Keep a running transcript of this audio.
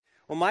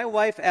Well, my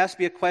wife asked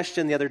me a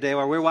question the other day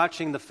while we were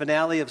watching the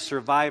finale of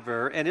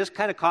Survivor, and it just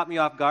kind of caught me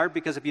off guard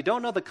because if you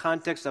don't know the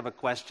context of a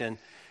question,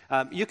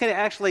 you can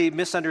actually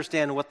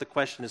misunderstand what the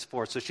question is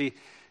for. So she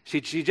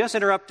just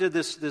interrupted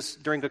this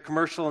during a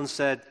commercial and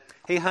said,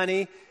 "Hey,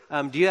 honey,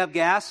 do you have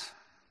gas?"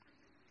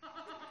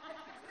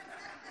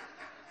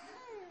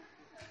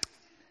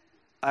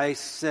 I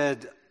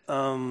said,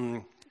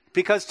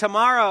 because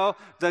tomorrow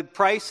the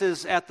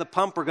prices at the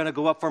pump are going to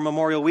go up for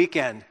Memorial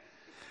Weekend.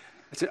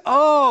 I said,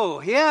 "Oh,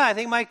 yeah, I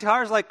think my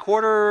car's like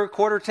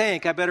quarter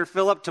tank. I better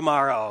fill up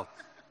tomorrow."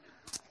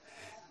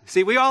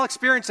 See, we all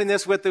experiencing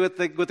this with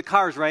the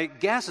cars, right?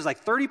 Gas is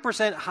like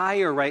 30%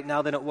 higher right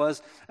now than it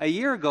was a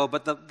year ago.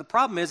 But the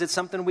problem is it's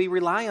something we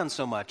rely on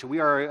so much. We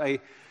are a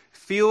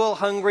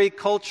fuel-hungry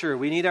culture.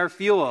 We need our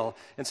fuel.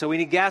 And so we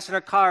need gas in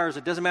our cars.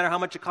 It doesn't matter how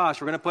much it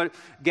costs. We're going to put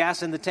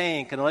gas in the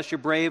tank. And unless you're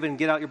brave and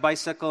get out your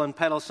bicycle and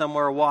pedal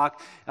somewhere or walk,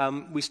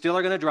 we still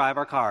are going to drive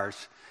our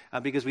cars.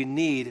 Because we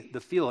need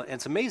the fuel. And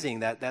it's amazing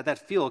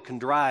that fuel can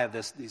drive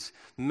these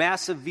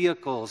massive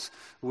vehicles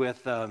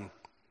with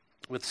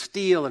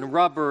steel and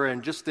rubber,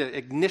 and just the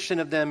ignition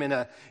of them in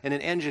an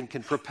engine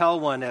can propel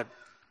one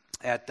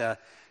at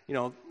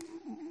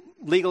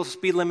legal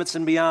speed limits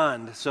and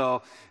beyond.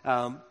 So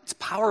it's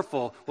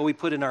powerful what we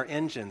put in our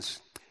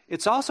engines.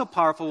 It's also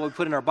powerful what we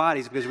put in our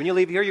bodies, because when you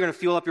leave here, you're going to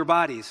fuel up your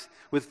bodies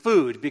with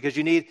food, because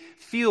you need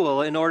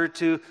fuel in order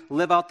to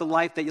live out the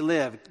life that you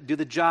live, do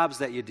the jobs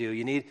that you do.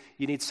 You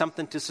need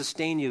something to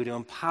sustain you, to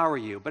empower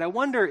you. But I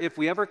wonder if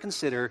we ever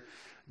consider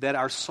that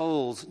our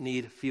souls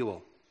need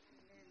fuel.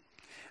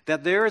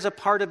 That there is a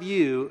part of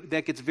you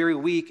that gets very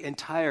weak and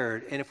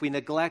tired, and if we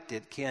neglect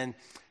it, can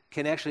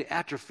actually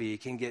atrophy,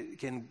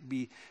 can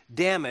be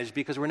damaged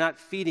because we're not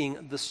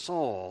feeding the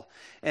soul.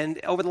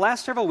 And over the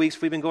last several weeks,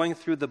 we've been going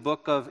through the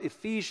book of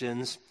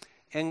Ephesians,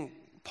 and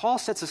Paul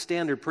sets a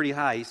standard pretty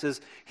high. He says,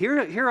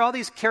 here are all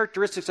these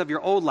characteristics of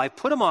your old life.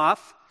 Put them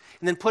off,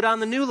 and then put on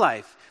the new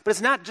life. But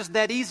it's not just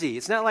that easy.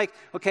 It's not like,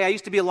 okay, I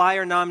used to be a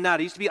liar, now I'm not.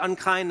 I used to be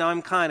unkind, now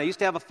I'm kind. I used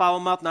to have a foul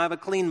mouth, now I have a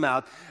clean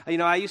mouth.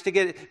 I used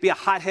to be a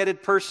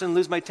hot-headed person,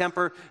 lose my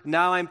temper,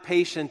 now I'm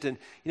patient. And,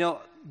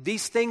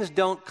 these things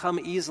don't come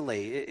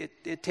easily.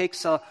 It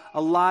takes a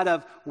lot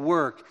of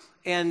work.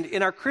 And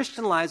in our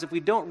Christian lives, if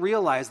we don't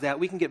realize that,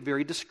 we can get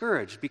very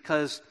discouraged,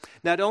 because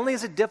not only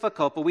is it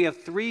difficult, but we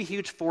have three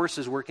huge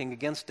forces working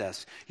against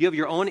us. You have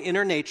your own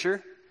inner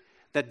nature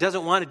that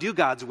doesn't want to do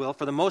God's will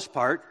for the most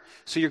part.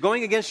 So you're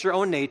going against your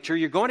own nature.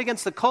 You're going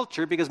against the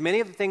culture, because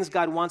many of the things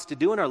God wants to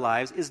do in our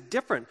lives is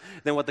different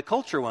than what the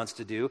culture wants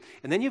to do.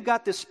 And then you've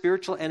got this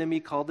spiritual enemy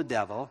called the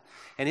devil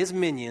and his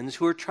minions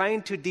who are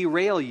trying to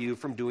derail you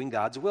from doing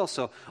God's will.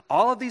 So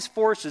all of these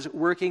forces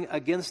working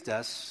against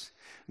us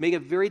make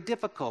it very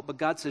difficult. But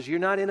God says, you're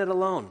not in it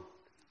alone.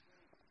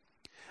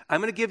 I'm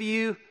going to give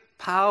you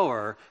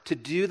power to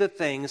do the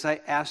things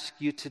I ask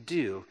you to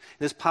do.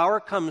 This power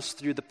comes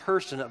through the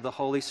person of the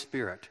Holy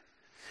Spirit.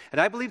 And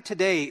I believe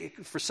today,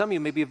 for some of you,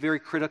 may be a very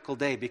critical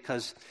day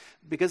because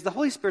the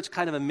Holy Spirit's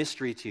kind of a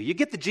mystery to you. You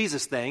get the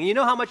Jesus thing. You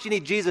know how much you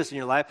need Jesus in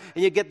your life,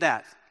 and you get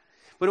that.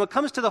 But when it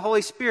comes to the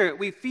Holy Spirit,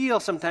 we feel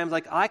sometimes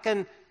like I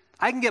can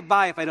get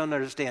by if I don't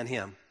understand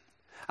Him.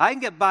 I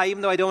can get by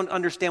even though I don't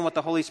understand what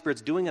the Holy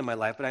Spirit's doing in my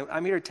life, but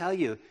I'm here to tell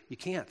you, you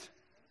can't.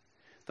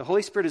 The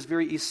Holy Spirit is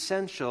very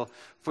essential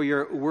for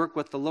your work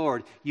with the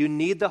Lord. You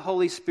need the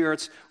Holy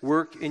Spirit's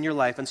work in your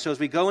life. And so as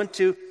we go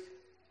into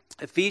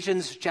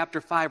Ephesians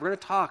chapter 5, we're going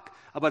to talk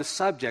about a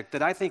subject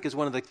that I think is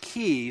one of the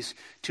keys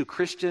to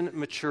Christian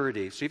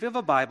maturity. So if you have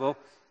a Bible,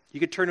 you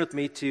could turn with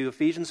me to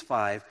Ephesians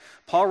 5.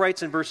 Paul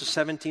writes in verses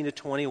 17 to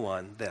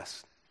 21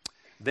 this: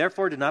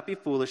 "Therefore do not be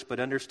foolish, but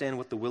understand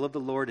what the will of the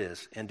Lord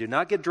is. And do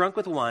not get drunk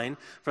with wine,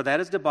 for that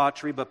is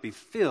debauchery, but be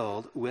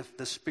filled with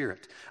the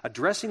Spirit,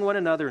 addressing one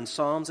another in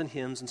psalms and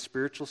hymns and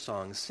spiritual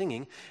songs,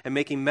 singing and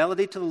making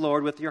melody to the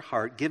Lord with your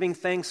heart, giving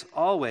thanks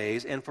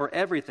always and for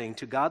everything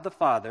to God the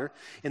Father,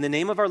 in the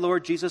name of our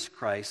Lord Jesus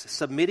Christ,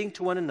 submitting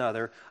to one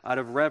another out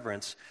of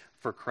reverence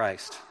for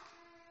Christ."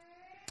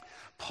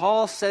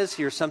 Paul says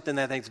here something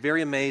that I think is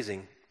very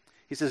amazing.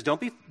 He says, don't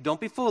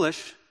be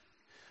foolish,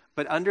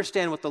 but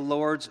understand what the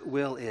Lord's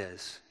will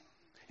is.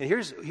 And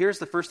here's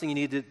the first thing you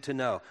need to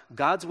know.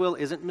 God's will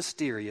isn't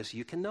mysterious.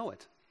 You can know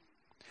it.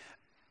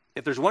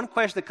 If there's one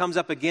question that comes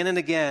up again and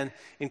again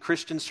in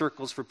Christian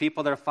circles for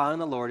people that are following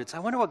the Lord, it's, I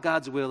wonder what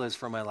God's will is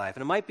for my life.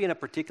 And it might be in a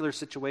particular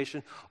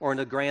situation or in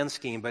a grand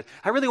scheme, but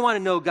I really want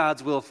to know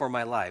God's will for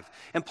my life.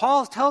 And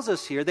Paul tells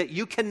us here that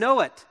you can know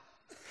it.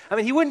 I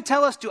mean, he wouldn't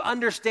tell us to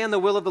understand the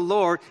will of the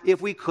Lord if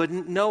we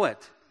couldn't know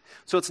it.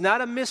 So it's not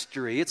a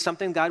mystery. It's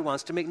something God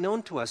wants to make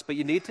known to us. But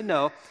you need to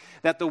know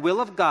that the will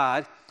of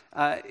God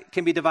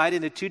can be divided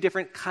into two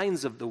different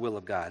kinds of the will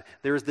of God.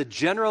 There is the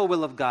general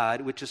will of God,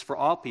 which is for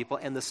all people,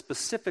 and the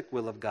specific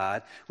will of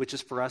God, which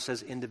is for us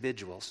as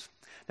individuals.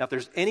 Now, if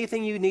there's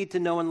anything you need to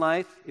know in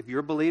life, if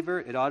you're a believer,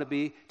 it ought to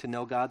be to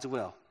know God's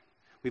will.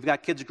 We've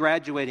got kids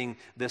graduating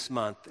this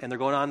month,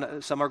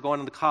 and some are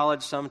going to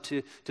college, some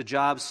to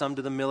jobs, some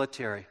to the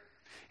military.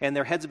 And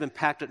their heads have been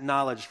packed with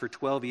knowledge for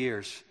 12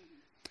 years.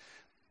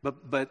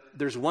 But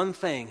there's one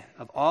thing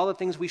of all the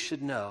things we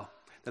should know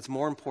that's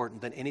more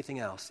important than anything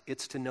else.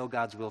 It's to know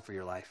God's will for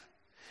your life.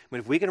 I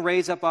mean, if we can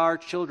raise up our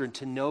children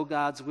to know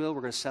God's will,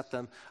 we're going to set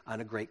them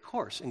on a great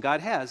course. And God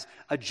has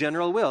a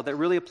general will that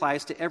really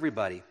applies to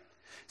everybody.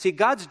 See,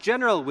 God's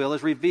general will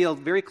is revealed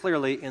very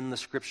clearly in the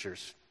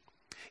Scriptures.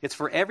 It's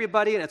for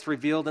everybody, and it's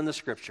revealed in the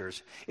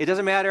Scriptures. It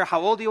doesn't matter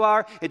how old you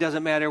are. It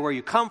doesn't matter where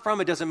you come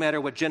from. It doesn't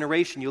matter what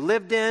generation you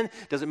lived in.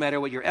 It doesn't matter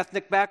what your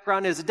ethnic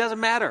background is. It doesn't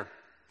matter.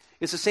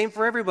 It's the same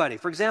for everybody.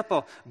 For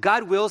example,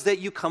 God wills that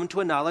you come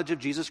to a knowledge of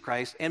Jesus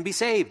Christ and be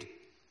saved.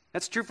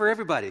 That's true for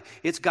everybody.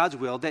 It's God's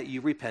will that you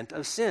repent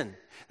of sin,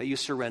 that you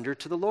surrender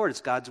to the Lord.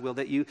 It's God's will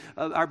that you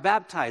are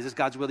baptized. It's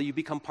God's will that you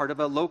become part of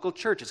a local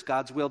church. It's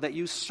God's will that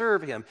you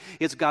serve Him.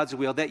 It's God's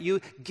will that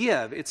you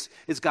give. It's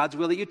God's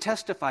will that you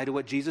testify to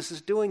what Jesus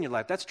is doing in your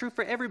life. That's true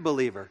for every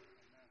believer.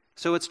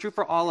 So it's true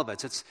for all of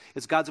us.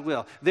 It's God's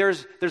will.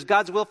 There's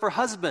God's will for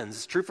husbands.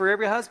 It's true for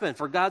every husband,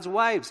 for God's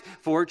wives,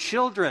 for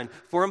children,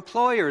 for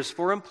employers,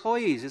 for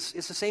employees.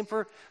 It's the same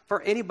for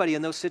anybody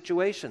in those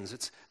situations.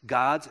 It's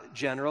God's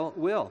general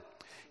will.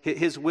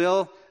 His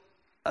will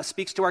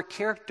speaks to our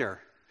character,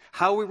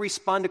 how we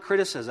respond to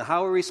criticism,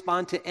 how we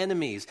respond to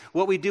enemies,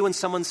 what we do when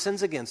someone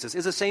sins against us.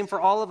 Is the same for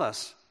all of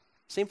us.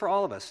 Same for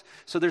all of us.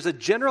 So there's a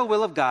general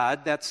will of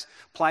God that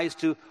applies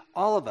to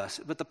all of us.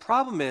 But the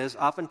problem is,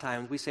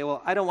 oftentimes we say,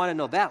 well, I don't want to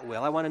know that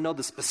will. I want to know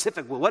the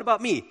specific will. What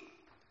about me?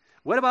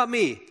 What about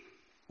me?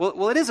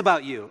 Well, it is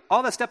about you.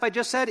 All that stuff I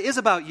just said is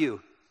about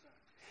you.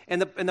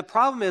 And the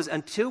problem is,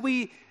 until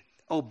we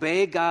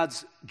obey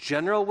God's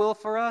general will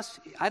for us,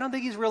 I don't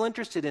think He's real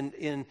interested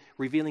in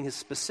revealing His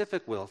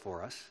specific will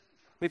for us.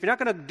 I mean, if you're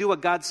not going to do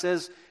what God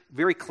says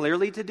very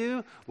clearly to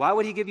do, why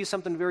would He give you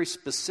something very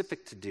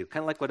specific to do?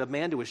 Kind of like what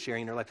Amanda was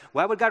sharing in her life.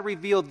 Why would God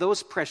reveal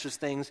those precious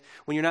things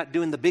when you're not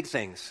doing the big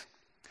things?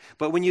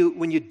 But when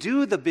you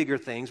do the bigger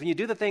things, when you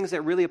do the things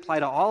that really apply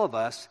to all of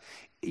us,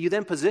 you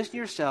then position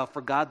yourself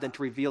for God then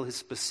to reveal His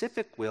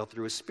specific will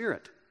through His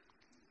Spirit.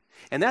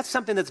 And that's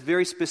something that's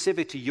very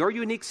specific to your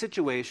unique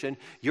situation,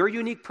 your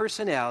unique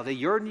personality,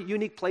 your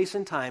unique place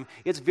and time.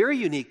 It's very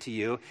unique to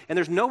you, and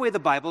there's no way the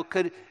Bible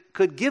could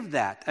give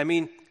that. I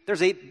mean,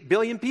 there's 8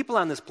 billion people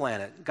on this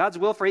planet. God's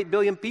will for 8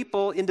 billion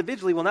people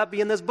individually will not be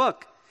in this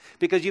book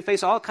because you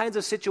face all kinds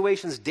of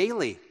situations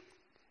daily.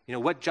 You know,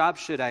 what job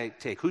should I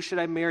take? Who should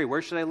I marry?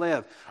 Where should I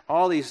live?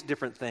 All these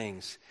different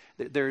things.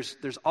 There's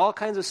all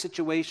kinds of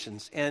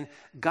situations, and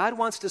God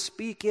wants to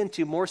speak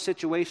into more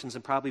situations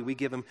than probably we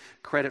give Him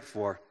credit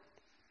for.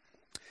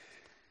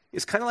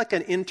 It's kind of like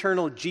an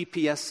internal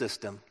GPS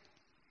system.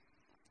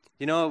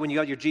 You know, when you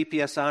got your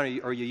GPS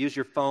on or you use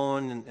your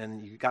phone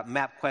and you got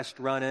MapQuest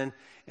running,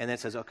 and it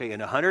says, okay,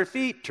 in 100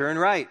 feet, turn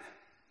right.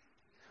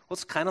 Well,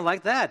 it's kind of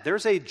like that.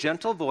 There's a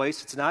gentle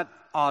voice. It's not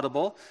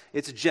audible.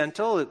 It's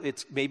gentle.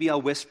 It's maybe a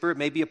whisper. It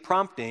may be a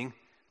prompting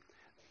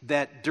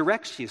that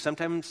directs you.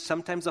 Sometimes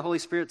the Holy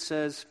Spirit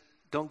says,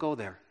 don't go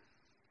there.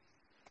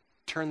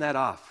 Turn that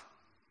off.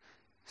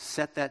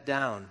 Set that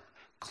down.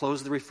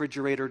 Close the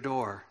refrigerator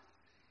door.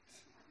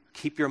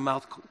 Keep your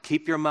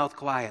mouth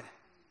quiet.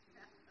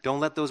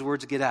 Don't let those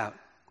words get out.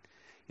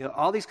 You know,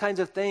 all these kinds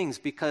of things,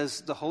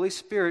 because the Holy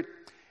Spirit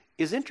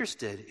is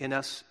interested in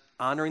us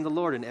honoring the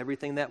Lord in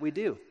everything that we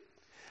do.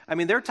 I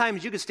mean, there are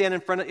times you could stand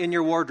in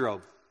your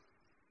wardrobe.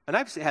 And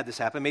I've had this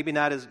happen, maybe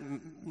not as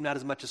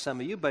much as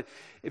some of you, but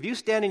if you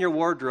stand in your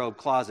wardrobe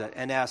closet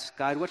and ask,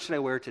 God, what should I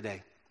wear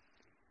today?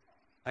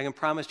 I can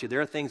promise you,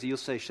 there are things that you'll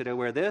say, should I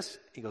wear this?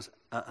 He goes,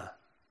 I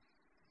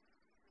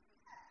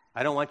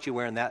don't want you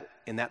wearing that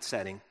in that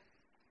setting.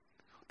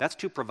 That's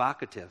too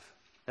provocative.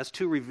 That's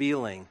too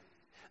revealing.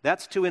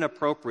 That's too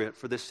inappropriate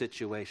for this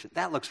situation.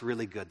 That looks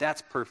really good.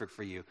 That's perfect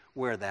for you.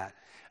 Wear that.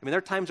 I mean, there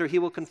are times where He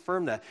will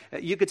confirm that.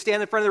 You could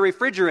stand in front of the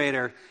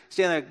refrigerator,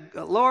 stand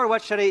there, Lord,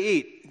 what should I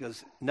eat? He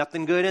goes,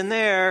 nothing good in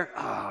there.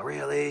 Oh,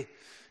 really?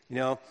 You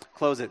know,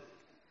 close it.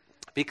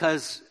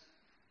 Because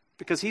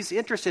He's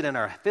interested in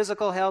our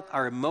physical health,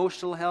 our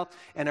emotional health,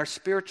 and our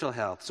spiritual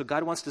health. So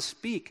God wants to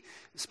speak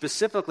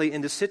specifically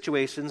into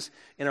situations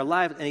in our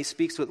lives, and He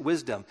speaks with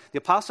wisdom. The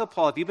Apostle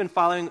Paul, if you've been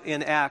following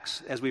in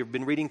Acts, as we've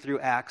been reading through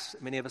Acts,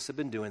 many of us have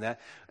been doing that,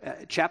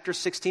 chapter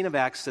 16 of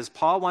Acts says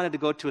Paul wanted to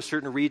go to a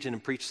certain region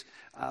and preach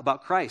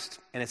about Christ.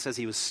 And it says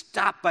he was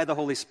stopped by the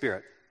Holy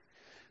Spirit.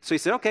 So he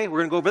said, okay, we're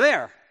going to go over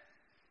there.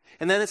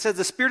 And then it says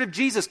the Spirit of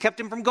Jesus kept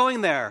him from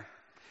going there.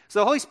 So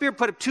the Holy Spirit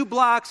put up 2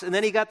 blocks, and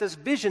then he got this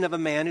vision of a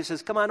man who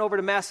says, come on over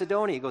to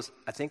Macedonia. He goes,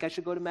 I think I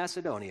should go to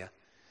Macedonia.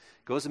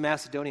 Goes to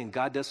Macedonia, and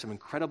God does some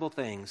incredible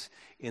things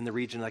in the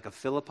region like of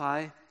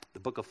Philippi, the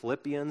book of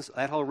Philippians.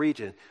 That whole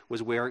region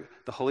was where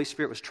the Holy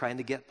Spirit was trying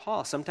to get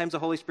Paul. Sometimes the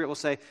Holy Spirit will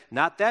say,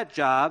 not that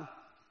job.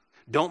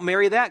 Don't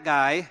marry that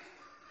guy.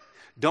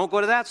 Don't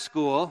go to that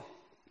school,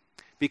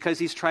 because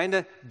He's trying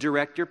to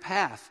direct your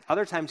path.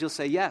 Other times He'll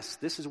say, yes,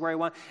 this is where I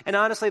want. And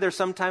honestly, there's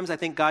sometimes I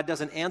think God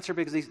doesn't answer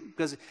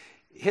because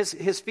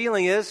His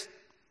feeling is,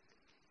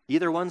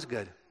 either one's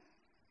good.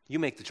 You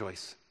make the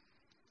choice.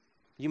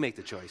 You make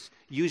the choice.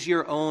 Use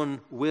your own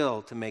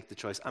will to make the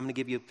choice. I'm going to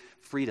give you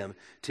freedom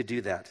to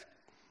do that.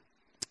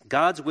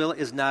 God's will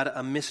is not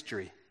a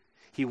mystery.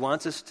 He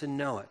wants us to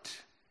know it.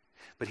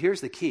 But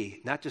here's the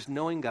key, not just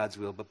knowing God's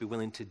will, but be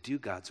willing to do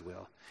God's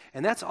will.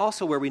 And that's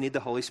also where we need the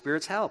Holy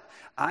Spirit's help.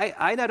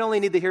 I not only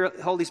need the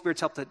Holy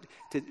Spirit's help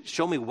to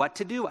show me what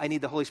to do, I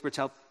need the Holy Spirit's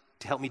help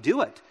to help me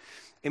do it.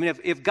 I mean,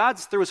 if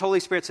God's through his Holy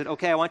Spirit said,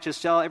 okay, I want you to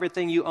sell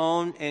everything you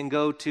own and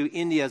go to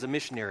India as a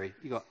missionary.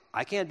 You go,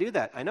 I can't do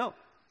that. I know.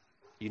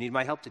 You need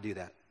my help to do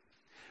that.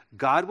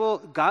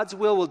 God's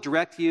will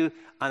direct you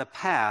on a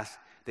path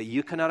that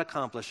you cannot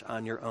accomplish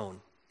on your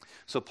own.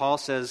 So Paul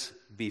says,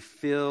 be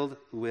filled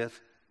with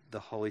the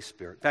Holy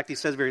Spirit. In fact, he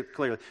says very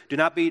clearly, do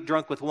not be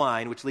drunk with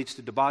wine, which leads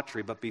to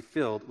debauchery, but be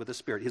filled with the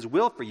Spirit. His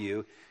will for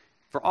you,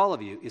 for all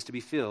of you, is to be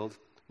filled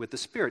with the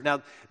Spirit.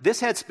 Now, this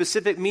had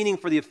specific meaning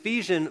for the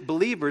Ephesian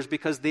believers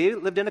because they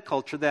lived in a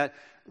culture that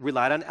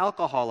relied on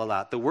alcohol a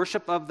lot. The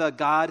worship of the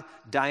god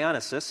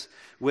Dionysus,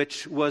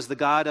 which was the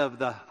god of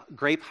the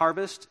grape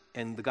harvest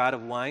and the god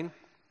of wine,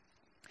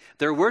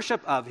 their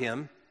worship of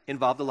him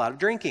involved a lot of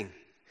drinking.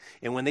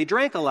 And when they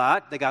drank a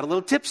lot, they got a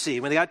little tipsy.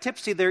 When they got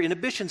tipsy, their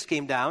inhibitions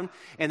came down,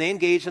 and they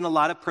engaged in a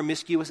lot of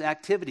promiscuous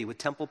activity with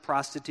temple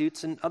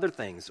prostitutes and other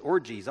things,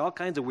 orgies, all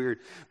kinds of weird,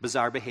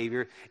 bizarre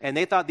behavior. And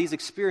they thought these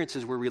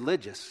experiences were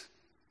religious.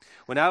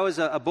 When I was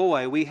a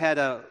boy, we had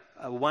a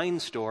wine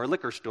store, a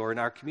liquor store in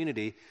our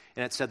community,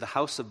 and it said the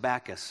House of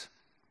Bacchus.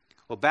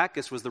 Well,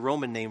 Bacchus was the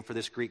Roman name for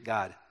this Greek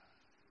god,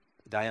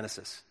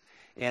 Dionysus.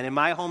 And in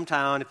my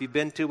hometown, if you've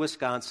been to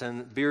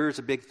Wisconsin, beer is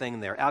a big thing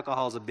there.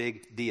 Alcohol is a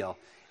big deal.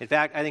 In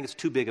fact, I think it's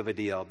too big of a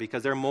deal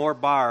because there are more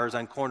bars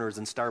on corners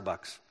than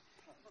Starbucks.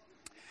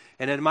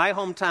 And in my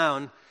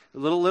hometown,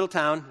 little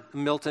town,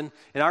 Milton,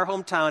 in our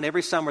hometown,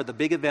 every summer the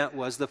big event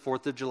was the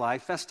 4th of July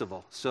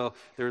festival. So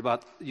there were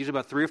usually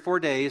about 3 or 4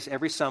 days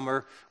every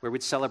summer where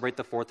we'd celebrate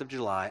the 4th of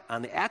July.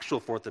 On the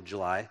actual 4th of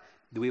July,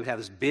 we would have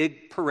this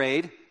big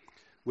parade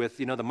with,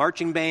 the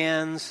marching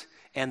bands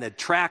and the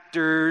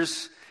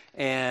tractors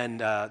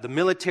and the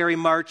military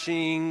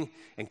marching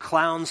and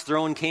clowns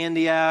throwing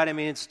candy out. I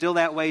mean, it's still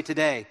that way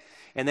today.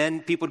 And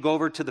then people would go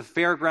over to the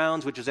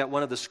fairgrounds, which is at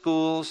one of the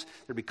schools.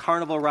 There'd be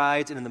carnival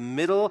rides, and in the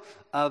middle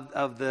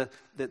of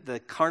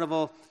the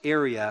carnival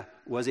area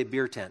was a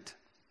beer tent.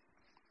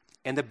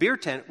 And the beer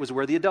tent was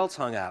where the adults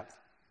hung out.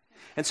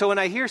 And so when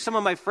I hear some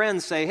of my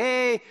friends say,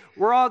 hey,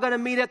 we're all going to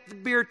meet at the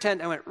beer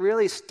tent, I went,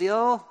 really,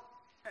 still?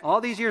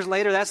 All these years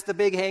later, that's the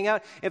big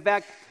hangout? In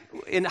fact,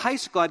 in high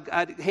school,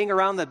 I'd hang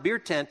around the beer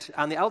tent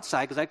on the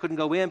outside because I couldn't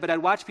go in, but I'd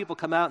watch people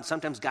come out, and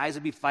sometimes guys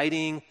would be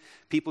fighting,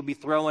 people would be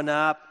throwing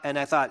up, and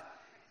I thought,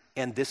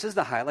 and this is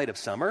the highlight of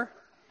summer?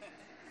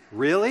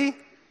 Really?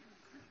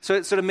 So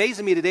it's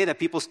amazing me today that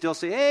people still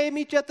say, hey,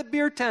 meet you at the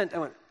beer tent. I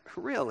went,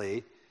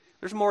 really?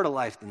 There's more to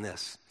life than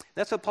this.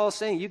 That's what Paul's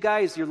saying. You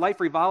guys, your life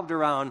revolved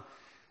around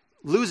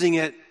losing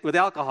it with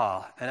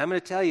alcohol, and I'm going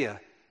to tell you,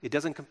 it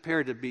doesn't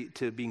compare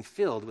to being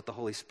filled with the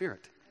Holy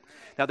Spirit.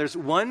 Now, there's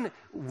one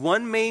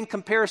main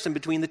comparison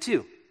between the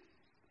two,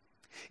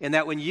 in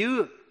that when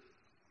you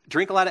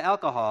drink a lot of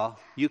alcohol,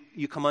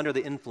 you come under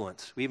the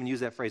influence. We even use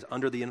that phrase,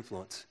 under the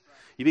influence.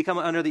 You become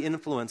under the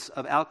influence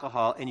of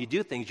alcohol, and you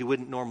do things you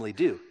wouldn't normally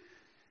do.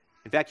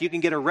 In fact, you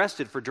can get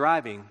arrested for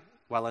driving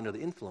while under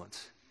the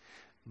influence,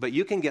 but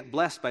you can get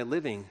blessed by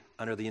living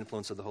under the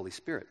influence of the Holy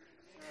Spirit.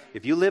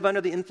 If you live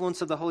under the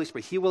influence of the Holy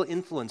Spirit, he will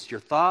influence your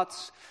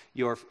thoughts,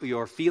 your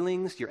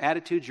feelings, your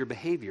attitudes, your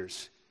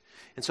behaviors.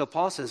 And so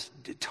Paul says,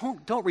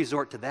 don't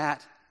resort to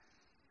that.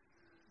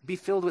 Be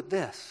filled with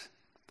this.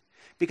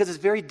 Because it's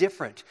very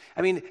different.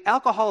 I mean,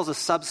 alcohol is a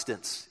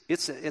substance.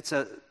 It's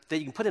that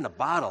you can put in a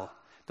bottle.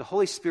 The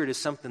Holy Spirit is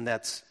something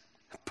that's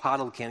a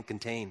bottle can't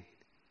contain.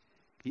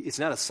 It's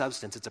not a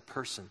substance, it's a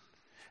person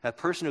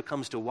who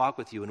comes to walk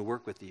with you and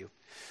work with you.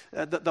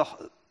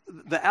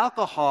 The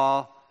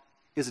alcohol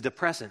is a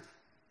depressant.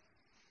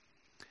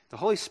 The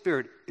Holy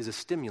Spirit is a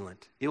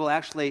stimulant. It will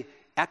actually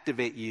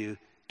activate you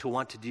to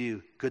want to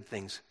do good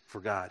things for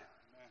God.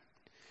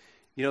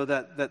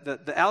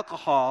 The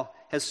alcohol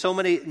has so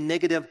many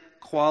negative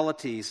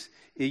qualities.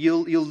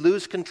 You'll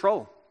lose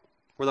control,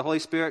 where the Holy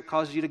Spirit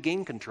causes you to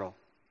gain control.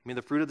 I mean,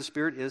 the fruit of the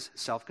Spirit is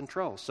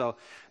self-control. So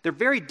they're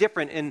very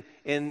different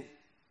in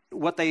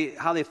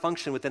how they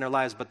function within our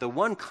lives, but the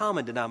one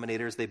common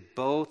denominator is they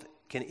both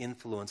can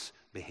influence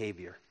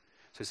behavior.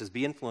 So he says,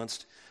 be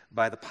influenced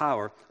by the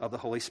power of the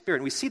Holy Spirit.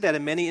 And we see that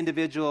in many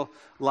individual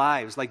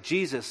lives, like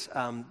Jesus.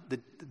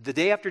 The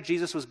day after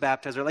Jesus was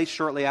baptized, or at least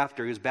shortly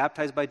after, he was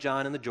baptized by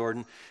John in the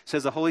Jordan. It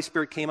says the Holy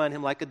Spirit came on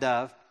him like a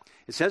dove.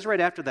 It says right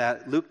after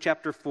that, Luke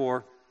chapter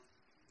 4,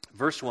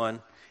 verse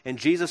 1, and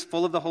Jesus,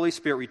 full of the Holy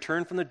Spirit,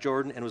 returned from the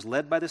Jordan and was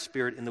led by the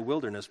Spirit in the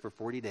wilderness for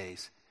 40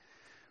 days.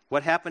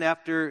 What happened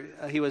after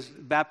he was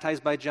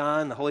baptized by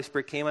John? The Holy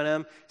Spirit came on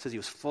him. It says he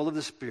was full of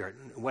the Spirit.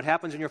 What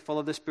happens when you're full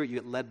of the Spirit? You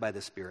get led by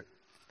the Spirit.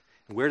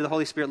 And where did the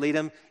Holy Spirit lead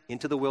him?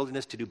 Into the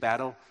wilderness to do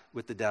battle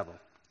with the devil.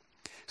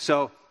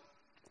 So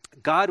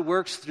God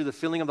works through the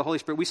filling of the Holy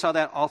Spirit. We saw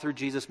that all through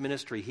Jesus'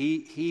 ministry.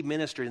 He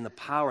ministered in the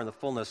power and the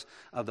fullness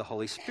of the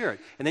Holy Spirit.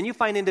 And then you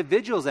find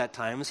individuals at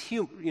times,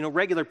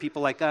 regular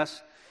people like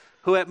us,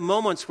 who at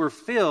moments were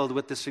filled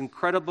with this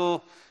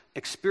incredible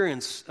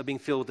experience of being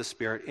filled with the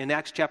Spirit. In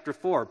Acts chapter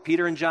 4,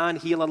 Peter and John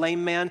heal a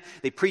lame man.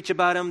 They preach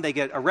about him. They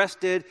get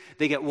arrested.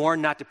 They get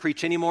warned not to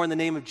preach anymore in the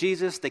name of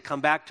Jesus. They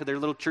come back to their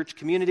little church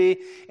community,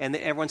 and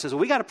everyone says,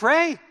 well, we got to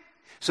pray.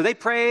 So they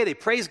pray, they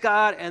praise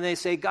God, and they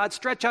say, God,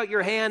 stretch out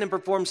your hand and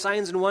perform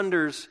signs and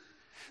wonders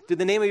through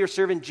the name of your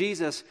servant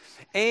Jesus,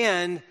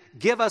 and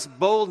give us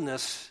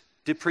boldness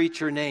to preach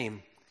your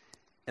name.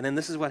 And then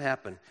this is what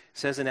happened. It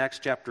says in Acts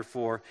chapter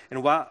 4,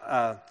 and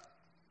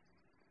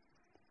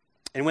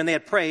when they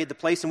had prayed, the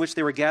place in which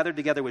they were gathered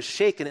together was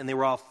shaken, and they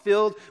were all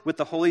filled with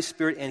the Holy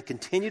Spirit and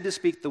continued to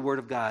speak the word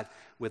of God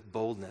with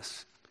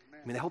boldness.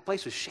 I mean, the whole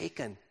place was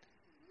shaken.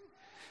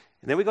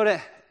 And then we go to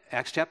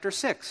Acts chapter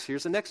 6.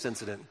 Here's the next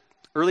incident.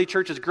 Early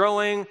church is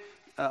growing,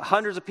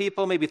 hundreds of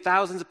people, maybe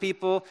thousands of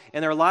people,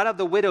 and there are a lot of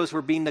the widows who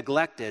are being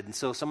neglected. And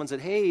so someone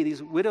said, hey,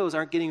 these widows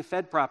aren't getting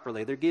fed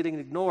properly. They're getting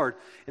ignored.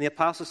 And the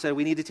apostle said,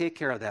 we need to take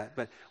care of that.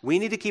 But we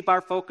need to keep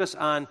our focus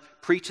on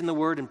preaching the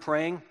word and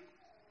praying.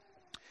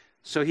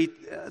 So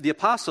the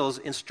apostles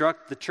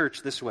instruct the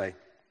church this way.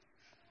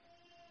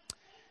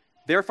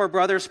 Therefore,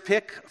 brothers,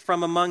 pick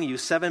from among you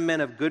 7 men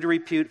of good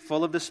repute,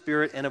 full of the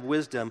Spirit and of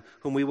wisdom,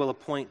 whom we will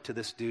appoint to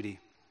this duty.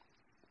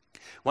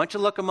 Why don't you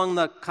look among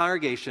the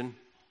congregation,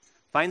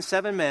 find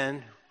 7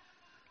 men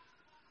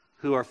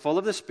who are full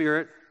of the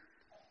Spirit,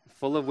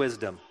 full of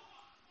wisdom.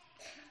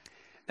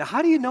 Now,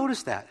 how do you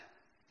notice that?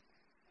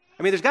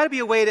 I mean, there's got to be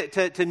a way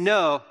to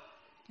know.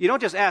 You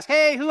don't just ask,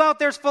 hey, who out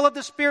there's full of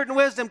the Spirit and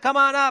wisdom? Come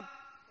on up.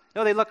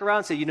 No, they look around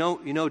and say, you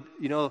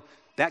know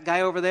that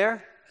guy over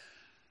there?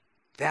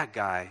 That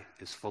guy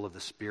is full of the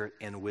Spirit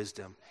and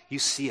wisdom. You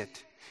see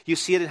it. You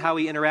see it in how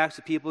he interacts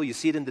with people. You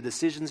see it in the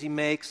decisions he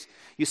makes.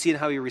 You see it in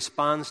how he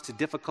responds to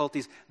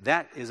difficulties.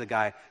 That is a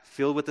guy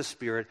filled with the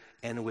Spirit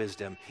and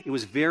wisdom. It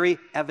was very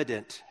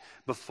evident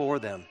before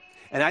them.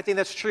 And I think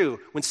that's true.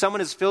 When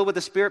someone is filled with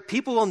the Spirit,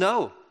 people will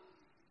know.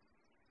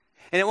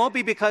 And it won't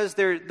be because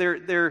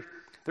they're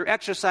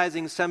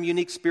exercising some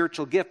unique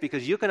spiritual gift,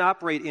 because you can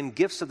operate in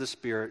gifts of the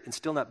Spirit and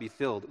still not be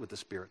filled with the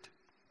Spirit.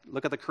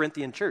 Look at the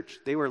Corinthian church.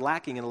 They were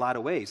lacking in a lot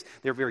of ways.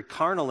 They were very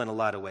carnal in a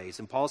lot of ways.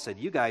 And Paul said,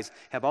 you guys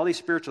have all these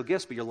spiritual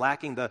gifts, but you're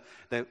lacking the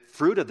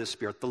fruit of the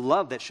Spirit, the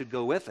love that should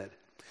go with it.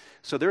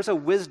 So there's a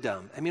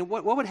wisdom. I mean,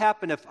 what would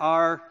happen if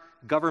our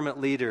government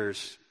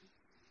leaders,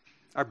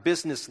 our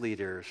business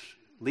leaders,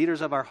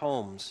 leaders of our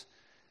homes,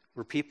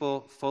 were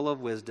people full of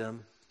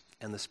wisdom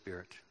and the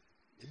Spirit?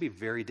 It'd be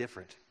very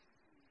different,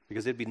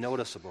 because it'd be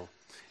noticeable.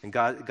 And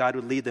God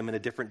would lead them in a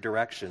different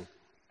direction.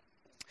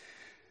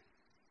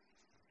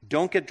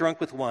 Don't get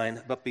drunk with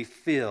wine, but be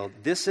filled.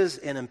 This is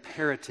an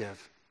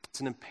imperative. It's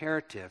an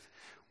imperative,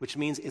 which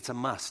means it's a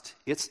must.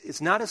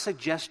 It's not a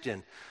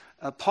suggestion.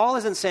 Paul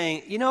isn't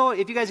saying,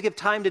 if you guys give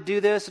time to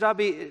do this,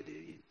 probably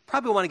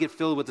want to get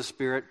filled with the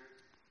Spirit.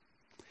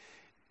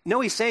 No,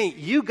 he's saying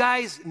you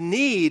guys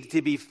need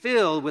to be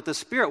filled with the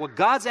Spirit. What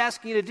God's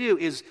asking you to do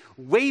is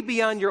way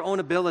beyond your own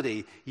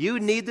ability.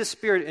 You need the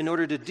Spirit in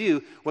order to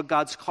do what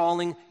God's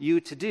calling you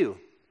to do.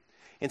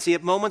 And see,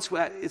 at moments,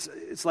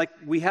 it's like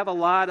we have a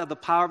lot of the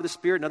power of the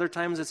Spirit, and other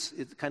times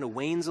it kind of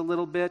wanes a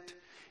little bit.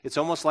 It's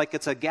almost like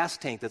it's a gas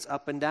tank that's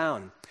up and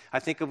down. I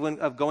think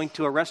of going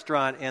to a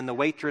restaurant and the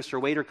waitress or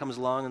waiter comes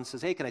along and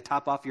says, hey, can I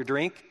top off your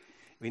drink?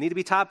 We need to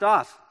be topped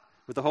off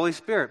with the Holy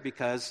Spirit,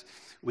 because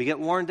we get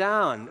worn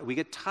down, we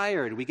get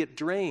tired, we get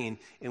drained,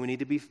 and we need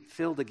to be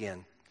filled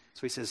again.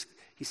 So he says,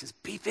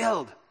 be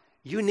filled.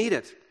 You need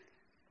it.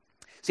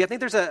 See, I think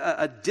there's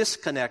a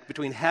disconnect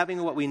between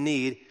having what we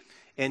need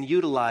and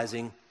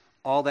utilizing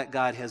all that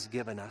God has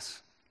given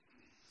us.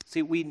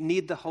 See, we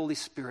need the Holy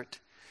Spirit.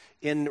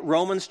 In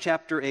Romans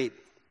chapter 8,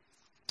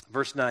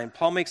 verse 9,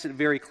 Paul makes it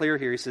very clear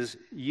here. He says,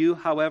 you,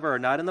 however, are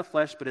not in the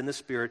flesh, but in the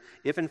Spirit,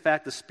 if in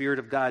fact the Spirit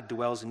of God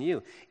dwells in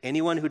you.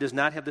 Anyone who does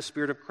not have the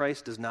Spirit of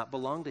Christ does not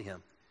belong to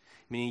him.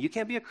 Meaning you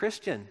can't be a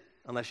Christian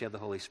unless you have the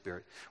Holy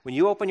Spirit. When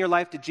you open your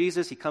life to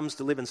Jesus, he comes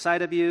to live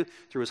inside of you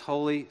through his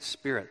Holy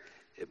Spirit.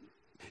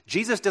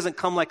 Jesus doesn't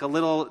come like a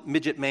little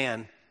midget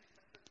man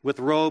with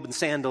robe and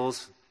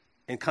sandals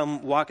and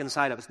come walk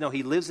inside of us. No,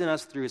 he lives in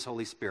us through his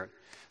Holy Spirit.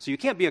 So you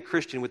can't be a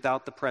Christian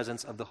without the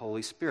presence of the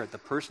Holy Spirit. The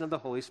person of the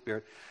Holy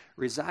Spirit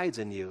resides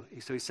in you.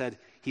 So he said,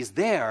 he's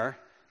there.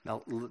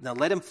 Now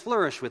let him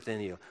flourish within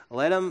you.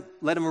 Let him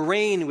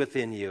reign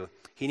within you.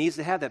 He needs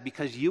to have that,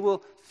 because you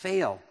will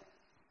fail.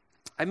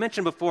 I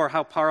mentioned before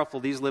how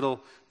powerful these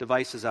little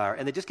devices are,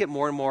 and they just get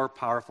more and more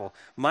powerful.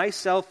 My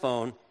cell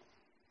phone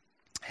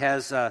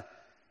has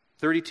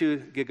 32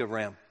 gig of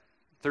RAM.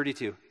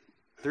 32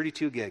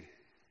 gig.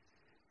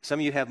 Some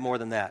of you have more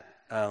than that.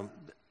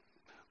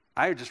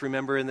 I just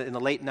remember in the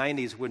late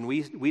 90s when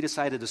we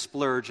decided to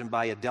splurge and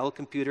buy a Dell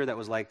computer that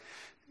was like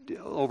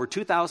over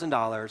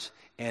 $2,000,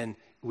 and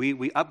we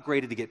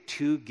upgraded to get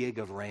 2 gig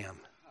of RAM.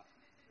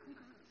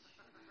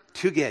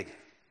 2 gig.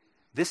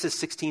 This is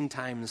 16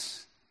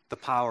 times the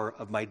power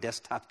of my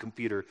desktop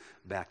computer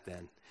back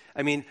then.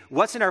 I mean,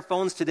 what's in our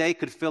phones today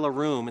could fill a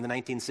room in the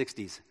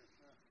 1960s.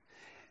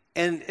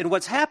 And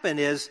what's happened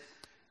is,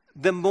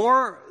 the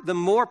more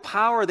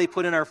power they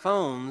put in our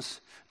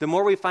phones, the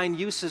more we find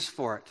uses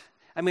for it.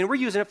 I mean, we're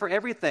using it for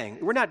everything.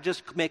 We're not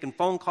just making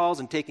phone calls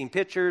and taking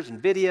pictures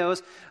and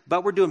videos,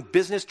 but we're doing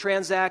business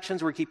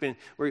transactions. We're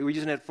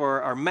using it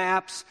for our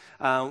maps.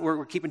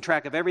 We're keeping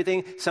track of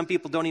everything. Some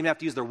people don't even have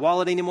to use their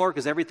wallet anymore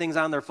because everything's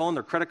on their phone,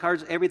 their credit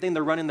cards, everything.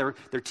 They're running their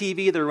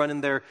TV. They're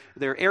running their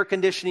air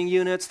conditioning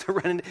units. They're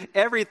running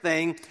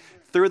everything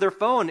through their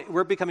phone.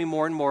 We're becoming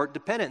more and more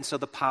dependent, so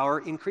the power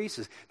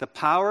increases. The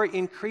power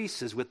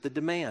increases with the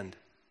demand.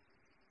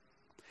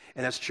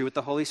 And that's true with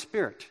the Holy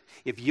Spirit.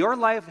 If your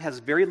life has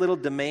very little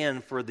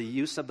demand for the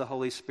use of the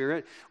Holy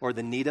Spirit or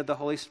the need of the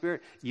Holy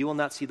Spirit, you will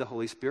not see the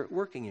Holy Spirit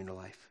working in your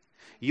life.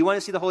 You want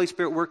to see the Holy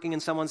Spirit working in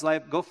someone's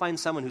life? Go find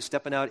someone who's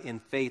stepping out in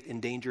faith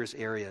in dangerous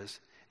areas.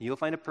 And you'll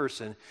find a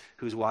person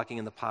who's walking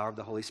in the power of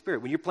the Holy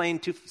Spirit. When you're playing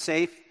too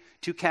safe,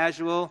 too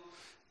casual,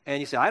 and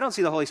you say, I don't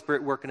see the Holy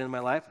Spirit working in my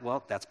life,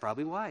 well, that's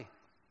probably why.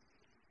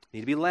 You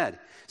need to be led.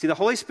 See, the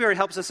Holy Spirit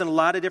helps us in a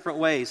lot of different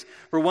ways.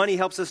 For one, he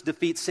helps us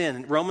defeat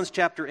sin. Romans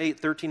chapter 8,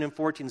 13 and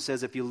 14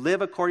 says, if you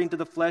live according to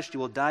the flesh, you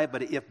will die.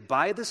 But if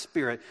by the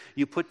Spirit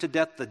you put to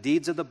death the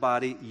deeds of the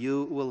body,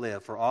 you will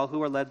live. For all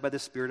who are led by the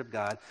Spirit of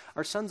God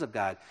are sons of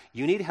God.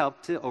 You need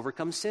help to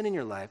overcome sin in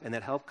your life, and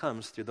that help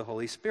comes through the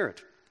Holy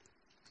Spirit.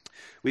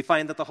 We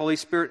find that the Holy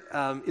Spirit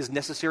is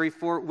necessary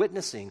for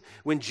witnessing.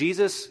 When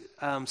Jesus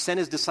sent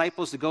his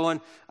disciples to go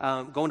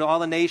into all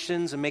the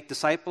nations and make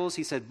disciples,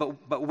 he said,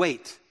 but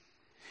wait.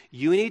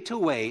 You need to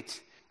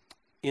wait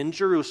in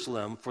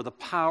Jerusalem for the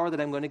power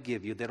that I'm going to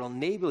give you that will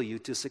enable you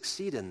to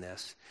succeed in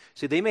this.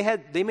 See, they may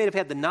have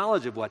had the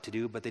knowledge of what to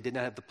do, but they did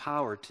not have the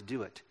power to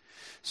do it.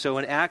 So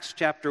in Acts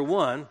chapter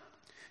 1,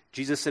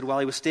 Jesus said while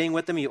he was staying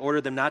with them, he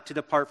ordered them not to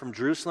depart from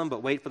Jerusalem,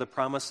 but wait for the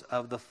promise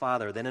of the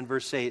Father. Then in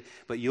verse 8,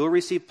 but you will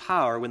receive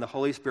power when the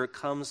Holy Spirit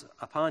comes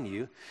upon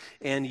you,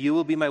 and you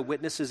will be my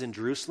witnesses in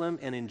Jerusalem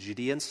and in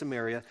Judea and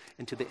Samaria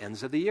and to the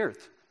ends of the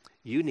earth.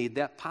 You need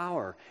that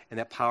power, and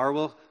that power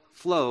will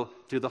flow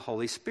through the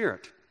Holy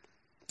Spirit.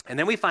 And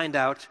then we find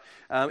out,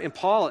 and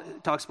Paul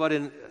talks about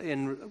in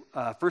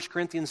 2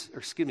 Corinthians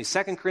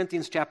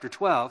chapter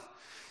 12,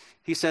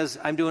 he says,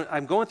 I'm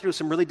going through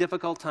some really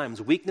difficult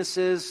times,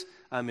 weaknesses,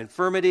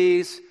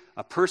 infirmities,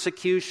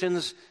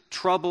 persecutions,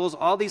 troubles,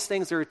 all these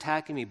things are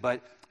attacking me.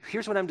 But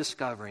here's what I'm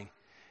discovering,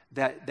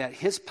 that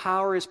his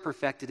power is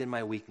perfected in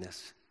my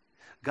weakness.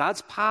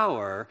 God's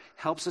power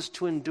helps us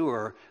to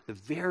endure the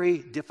very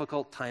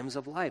difficult times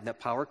of life. That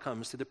power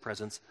comes through the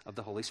presence of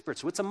the Holy Spirit.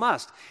 So it's a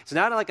must. It's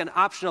not like an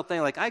optional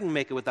thing, like I can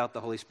make it without the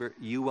Holy Spirit.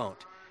 You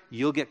won't.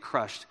 You'll get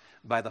crushed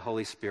by the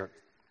Holy Spirit.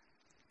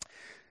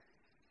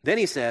 Then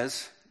he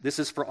says, this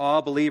is for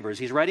all believers.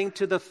 He's writing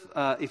to the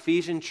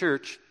Ephesian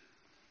church,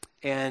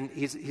 and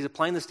he's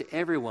applying this to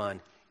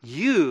everyone.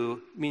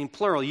 You, meaning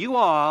plural, you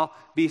all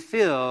be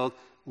filled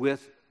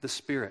with the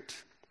Spirit.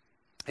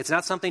 It's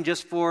not something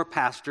just for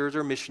pastors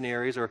or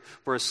missionaries or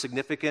for a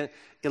significant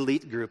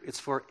elite group. It's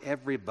for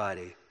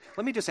everybody.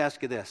 Let me just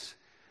ask you this.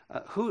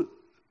 Who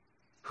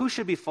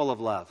should be full of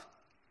love?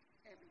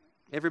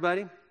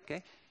 Everybody?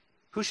 Okay.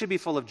 Who should be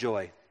full of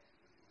joy?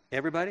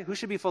 Everybody? Who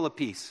should be full of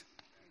peace?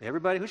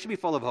 Everybody? Who should be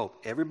full of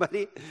hope?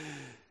 Everybody?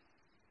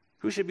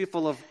 Who should be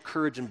full of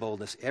courage and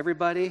boldness?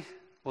 Everybody?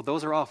 Well,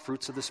 those are all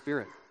fruits of the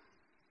Spirit.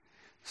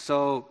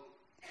 So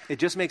it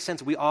just makes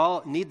sense. We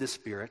all need the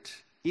Spirit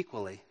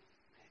equally.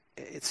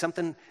 It's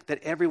something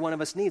that every one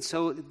of us needs.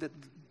 So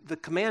the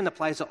command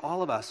applies to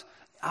all of us.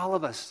 All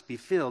of us be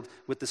filled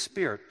with the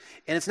Spirit.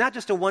 And it's not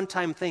just a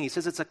one-time thing. He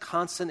says it's a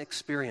constant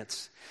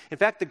experience. In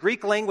fact, the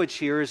Greek language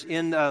here is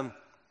in a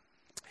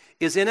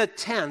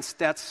tense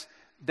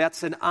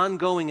that's an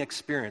ongoing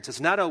experience.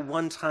 It's not a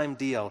one-time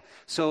deal.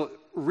 So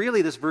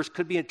really this verse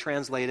could be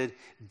translated,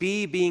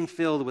 be being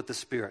filled with the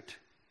Spirit.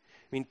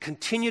 I mean,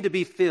 continue to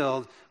be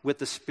filled with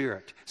the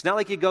Spirit. It's not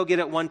like you go get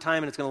it one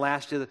time and it's going to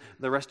last you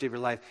the rest of your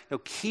life. No,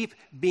 keep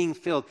being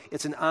filled.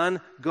 It's an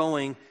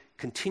ongoing,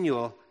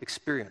 continual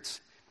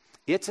experience.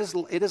 It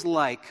is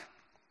like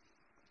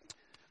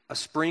a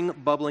spring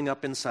bubbling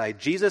up inside.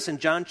 Jesus in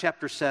John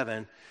chapter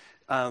 7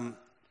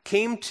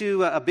 came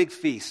to a big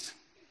feast.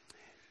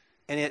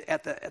 And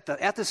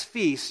at this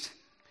feast,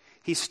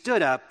 he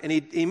stood up and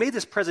he made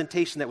this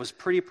presentation that was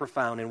pretty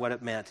profound in what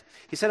it meant.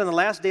 He said, on the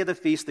last day of the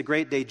feast, the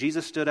great day,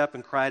 Jesus stood up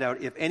and cried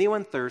out, if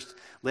anyone thirsts,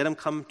 let him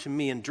come to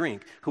me and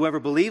drink. Whoever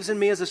believes in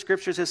me, as the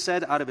scriptures have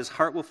said, out of his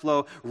heart will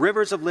flow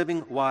rivers of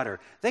living water.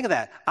 Think of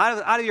that.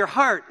 Out of your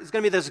heart is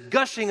going to be this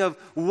gushing of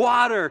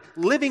water,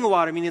 living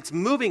water. I mean, it's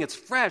moving, it's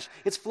fresh,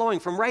 it's flowing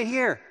from right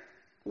here.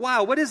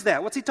 Wow, what is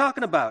that? What's he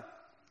talking about?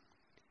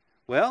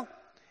 Well,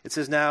 it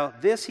says, now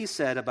this he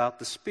said about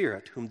the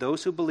Spirit, whom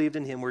those who believed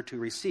in him were to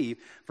receive,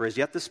 for as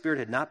yet the Spirit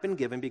had not been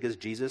given because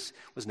Jesus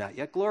was not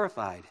yet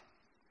glorified.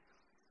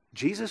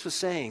 Jesus was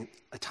saying,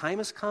 a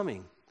time is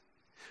coming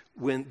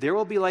when there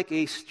will be like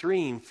a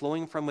stream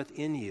flowing from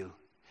within you.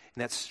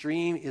 And that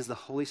stream is the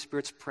Holy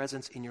Spirit's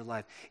presence in your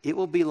life. It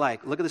will be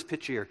like, look at this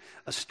picture here,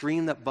 a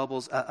stream that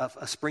bubbles,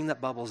 a spring that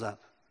bubbles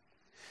up.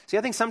 See,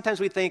 I think sometimes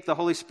we think the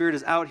Holy Spirit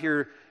is out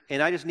here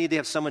and I just need to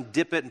have someone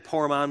dip it and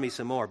pour him on me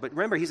some more. But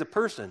remember, he's a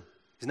person.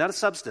 He's not a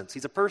substance.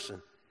 He's a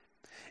person.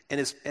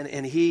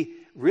 And he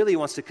really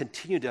wants to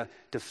continue to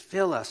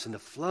fill us and to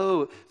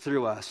flow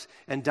through us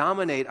and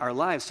dominate our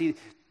lives. See,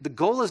 the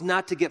goal is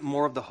not to get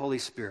more of the Holy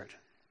Spirit.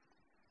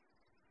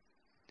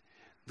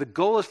 The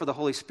goal is for the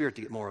Holy Spirit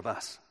to get more of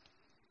us.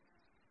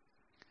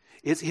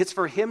 It's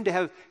for him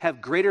to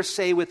have greater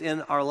say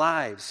within our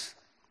lives.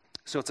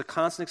 So it's a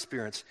constant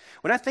experience.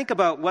 When I think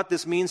about what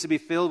this means to be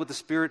filled with the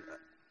Spirit,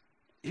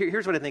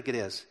 here's what I think it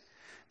is.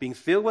 Being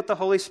filled with the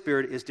Holy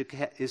Spirit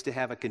is to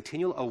have a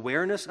continual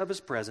awareness of his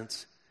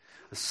presence,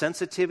 a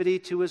sensitivity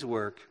to his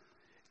work,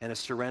 and a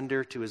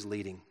surrender to his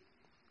leading.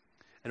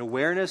 An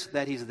awareness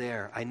that he's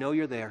there. I know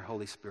you're there,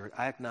 Holy Spirit.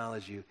 I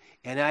acknowledge you.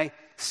 And I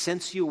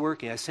sense you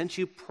working. I sense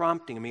you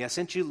prompting me. I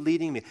sense you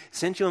leading me. I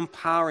sense you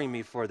empowering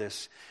me for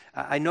this.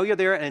 I know you're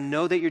there and I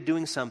know that you're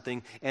doing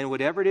something. And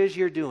whatever it is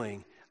you're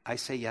doing, I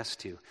say yes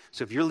to.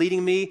 So if you're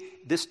leading me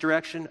this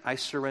direction, I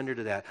surrender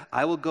to that.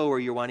 I will go where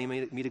you're wanting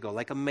me to go.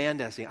 Like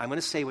Amanda saying, I'm going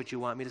to say what you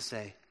want me to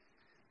say.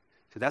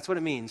 So that's what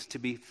it means to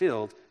be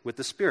filled with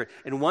the Spirit.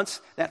 And once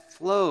that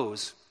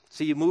flows,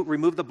 so you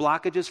remove the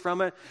blockages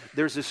from it,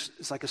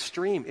 it's like a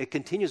stream. It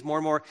continues more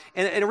and more.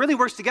 And it really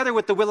works together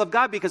with the will of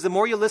God, because the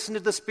more you listen to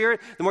the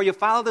Spirit, the more you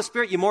follow the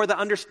Spirit,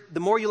 the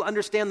more you'll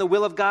understand the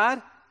will of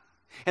God.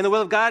 And the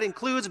will of God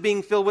includes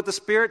being filled with the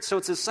Spirit. So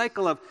it's a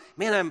cycle of,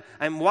 man,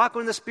 I'm walking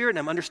in the Spirit and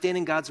I'm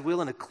understanding God's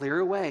will in a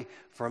clearer way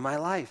for my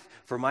life,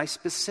 for my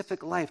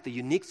specific life, the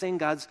unique thing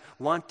God's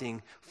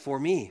wanting for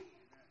me.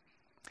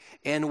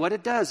 And what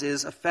it does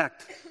is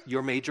affect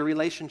your major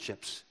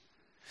relationships.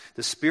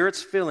 The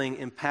Spirit's filling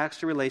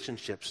impacts your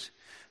relationships,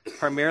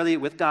 primarily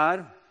with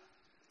God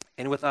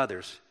and with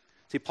others.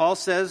 See, Paul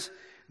says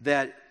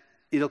that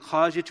it'll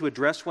cause you to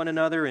address one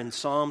another in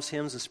psalms,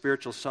 hymns, and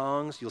spiritual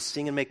songs. You'll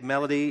sing and make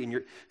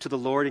melody to the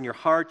Lord in your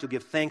heart. You'll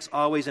give thanks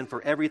always and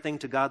for everything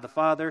to God the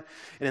Father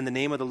and in the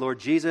name of the Lord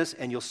Jesus,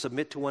 and you'll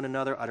submit to one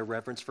another out of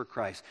reverence for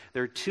Christ.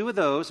 There are two of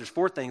those. There's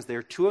four things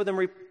there. Two of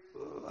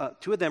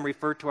them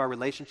refer to our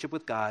relationship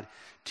with God,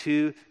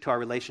 two to our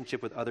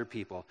relationship with other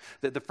people.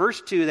 The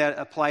first two that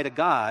apply to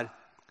God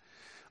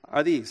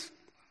are these: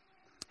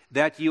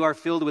 that you are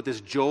filled with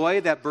this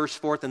joy that bursts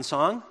forth in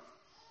song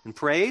and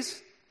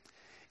praise,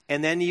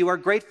 and then you are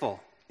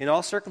grateful in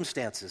all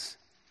circumstances.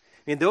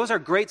 I mean, those are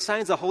great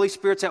signs the Holy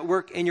Spirit's at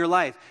work in your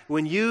life.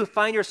 When you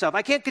find yourself,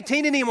 I can't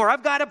contain anymore,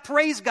 I've got to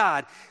praise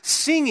God.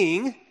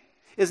 Singing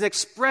is an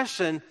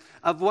expression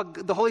of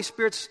what the Holy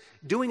Spirit's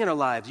doing in our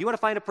lives. You want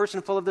to find a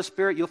person full of the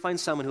Spirit, you'll find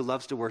someone who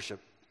loves to worship.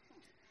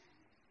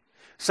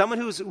 Someone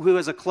who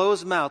has a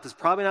closed mouth is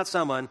probably not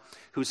someone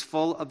who's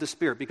full of the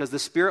Spirit, because the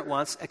Spirit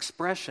wants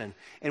expression.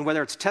 And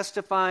whether it's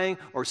testifying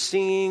or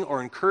singing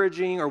or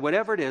encouraging or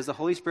whatever it is, the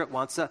Holy Spirit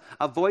wants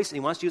a voice, and he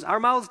wants to use our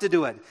mouths to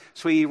do it.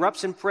 So he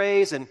erupts in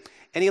praise, and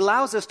he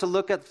allows us to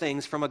look at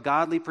things from a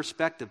godly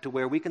perspective to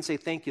where we can say,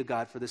 thank you,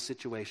 God, for this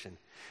situation.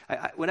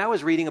 When I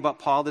was reading about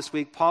Paul this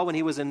week, Paul, when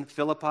he was in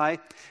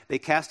Philippi, they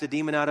cast a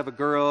demon out of a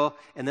girl,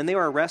 and then they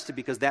were arrested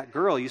because that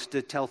girl used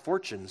to tell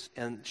fortunes,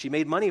 and she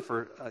made money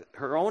for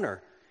her owner.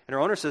 And her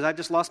owner says, I've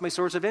just lost my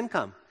source of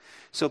income.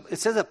 So it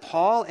says that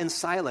Paul and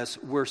Silas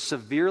were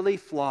severely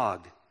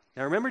flogged.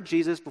 Now remember,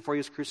 Jesus, before he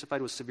was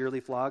crucified, was severely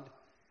flogged?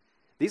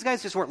 These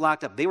guys just weren't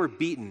locked up. They were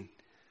beaten,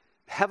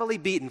 heavily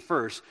beaten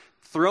first,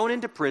 thrown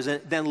into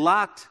prison, then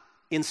locked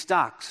in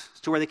stocks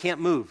to where they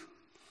can't move.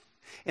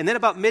 And then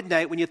about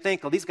midnight, when you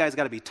think, oh, these guys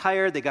got to be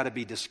tired, they got to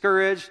be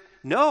discouraged.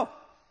 No.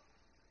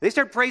 They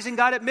start praising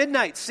God at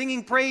midnight,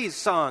 singing praise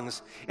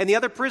songs. And the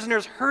other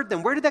prisoners heard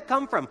them. Where did that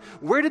come from?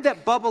 Where did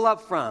that bubble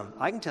up from?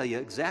 I can tell you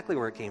exactly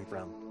where it came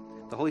from.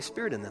 The Holy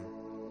Spirit in them.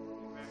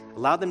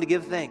 Allowed them to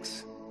give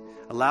thanks.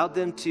 Allowed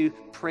them to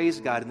praise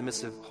God in the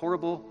midst of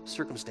horrible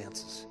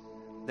circumstances.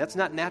 That's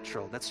not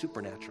natural. That's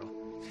supernatural.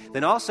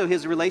 Then also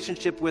his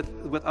relationship with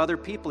other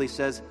people. He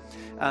says,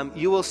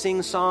 you will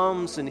sing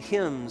psalms and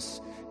hymns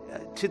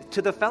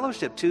to the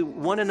fellowship, to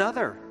one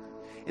another.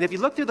 And if you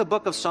look through the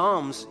book of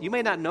Psalms, you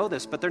may not know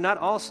this, but they're not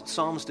all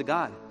psalms to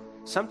God.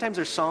 Sometimes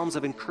they're psalms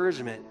of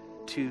encouragement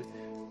to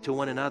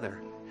one another,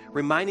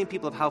 reminding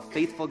people of how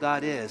faithful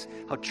God is,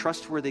 how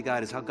trustworthy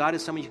God is, how God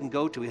is someone you can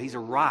go to. He's a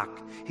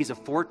rock. He's a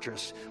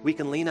fortress. We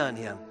can lean on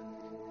him.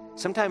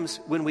 Sometimes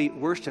when we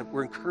worship,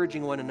 we're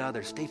encouraging one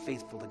another. Stay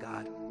faithful to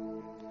God.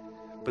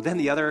 But then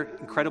the other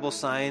incredible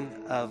sign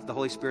of the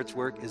Holy Spirit's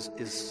work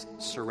is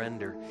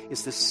surrender.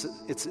 It's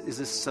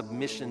this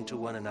submission to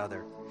one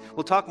another.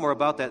 We'll talk more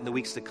about that in the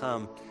weeks to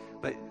come.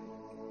 But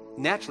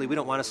naturally, we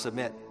don't want to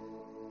submit.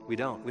 We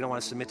don't. We don't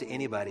want to submit to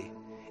anybody.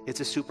 It's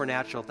a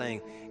supernatural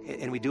thing.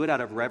 And we do it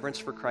out of reverence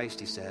for Christ,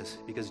 he says,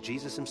 because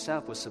Jesus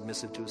himself was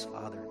submissive to his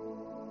Father.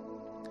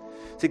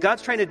 See,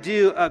 God's trying to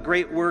do a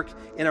great work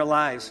in our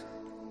lives.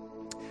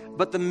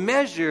 But the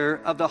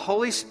measure of the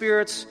Holy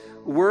Spirit's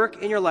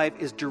work in your life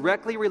is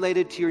directly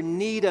related to your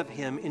need of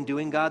him in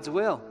doing God's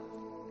will.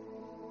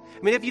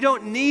 I mean, if you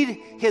don't need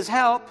his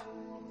help,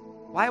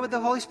 why would the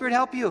Holy Spirit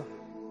help you?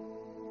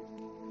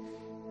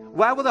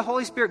 Why will the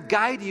Holy Spirit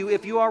guide you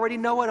if you already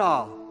know it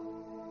all?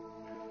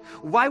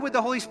 Why would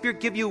the Holy Spirit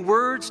give you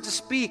words to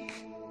speak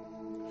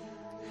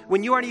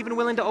when you aren't even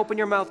willing to open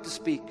your mouth to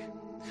speak?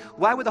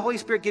 Why would the Holy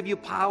Spirit give you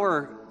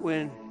power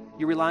when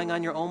you're relying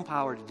on your own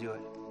power to do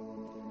it?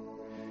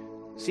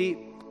 See,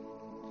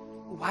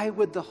 why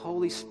would the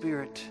Holy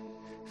Spirit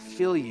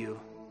fill you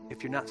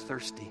if you're not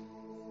thirsty?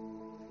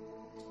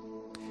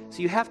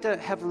 So you have to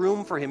have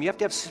room for Him. You have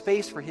to have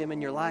space for Him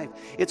in your life.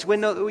 It's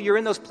when you're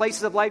in those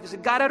places of life, you say,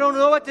 God, I don't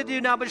know what to do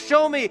now, but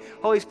show me.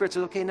 Holy Spirit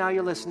says, okay, now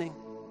you're listening.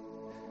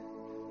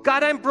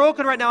 God, I'm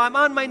broken right now. I'm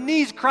on my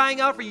knees crying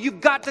out for you.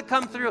 You've got to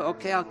come through.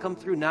 Okay, I'll come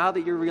through now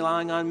that you're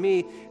relying on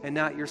me and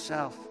not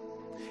yourself.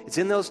 It's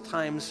in those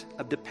times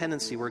of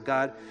dependency where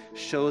God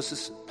shows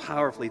us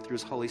powerfully through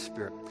His Holy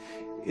Spirit.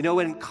 You know,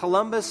 when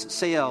Columbus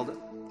sailed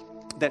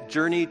that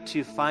journey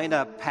to find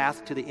a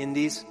path to the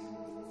Indies,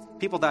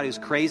 people thought he was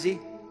crazy.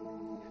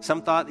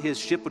 Some thought his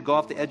ship would go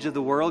off the edge of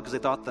the world because they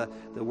thought the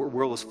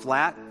world was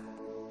flat.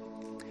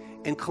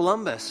 And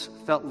Columbus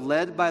felt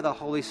led by the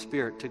Holy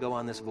Spirit to go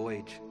on this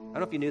voyage. I don't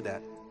know if you knew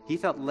that. He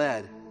felt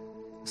led,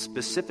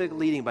 specific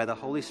leading by the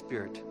Holy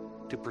Spirit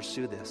to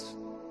pursue this.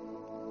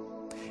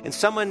 And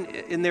someone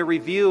in their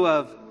review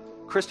of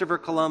Christopher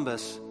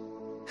Columbus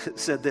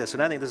said this,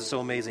 and I think this is so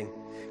amazing.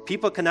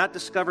 People cannot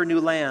discover new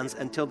lands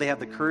until they have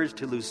the courage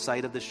to lose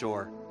sight of the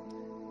shore.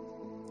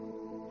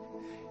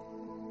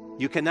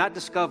 You cannot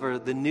discover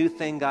the new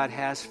thing God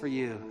has for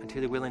you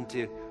until you're willing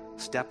to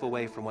step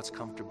away from what's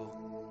comfortable.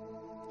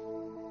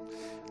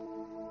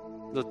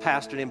 The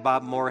pastor named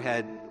Bob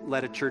Moorhead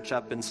led a church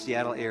up in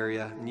Seattle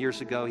area. And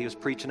years ago, he was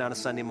preaching on a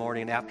Sunday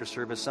morning, and after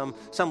service,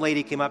 some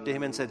lady came up to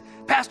him and said,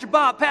 Pastor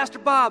Bob,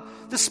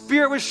 the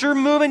Spirit was sure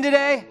moving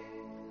today.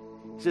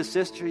 He said,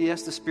 sister,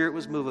 yes, the Spirit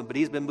was moving, but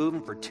He's been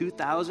moving for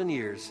 2,000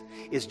 years.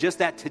 It's just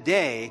that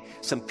today,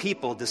 some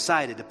people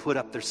decided to put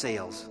up their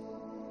sails.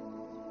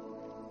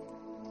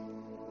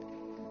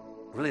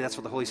 Really, that's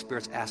what the Holy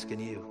Spirit's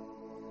asking you.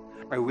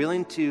 Are you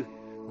willing to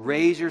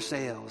raise your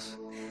sails?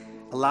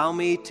 Allow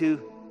me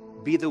to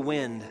be the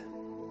wind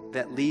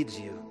that leads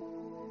you.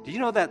 Did you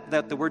know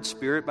that the word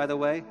Spirit, by the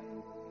way,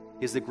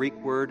 is the Greek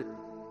word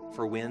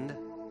for wind?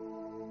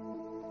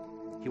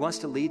 He wants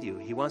to lead you.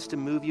 He wants to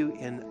move you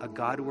in a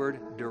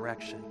Godward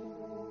direction.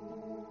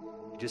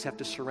 You just have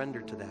to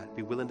surrender to that.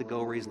 Be willing to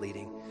go where He's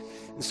leading.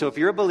 And so if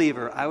you're a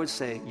believer, I would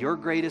say your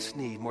greatest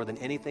need more than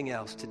anything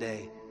else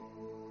today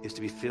is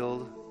to be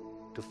filled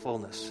to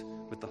fullness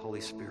with the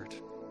Holy Spirit.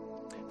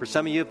 For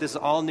some of you, if this is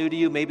all new to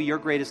you, maybe your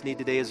greatest need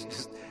today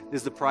is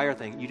the prior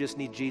thing. You just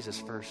need Jesus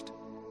first.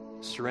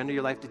 Surrender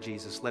your life to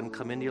Jesus. Let Him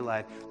come into your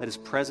life. Let His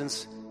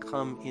presence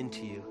come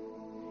into you.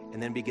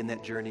 And then begin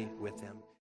that journey with Him.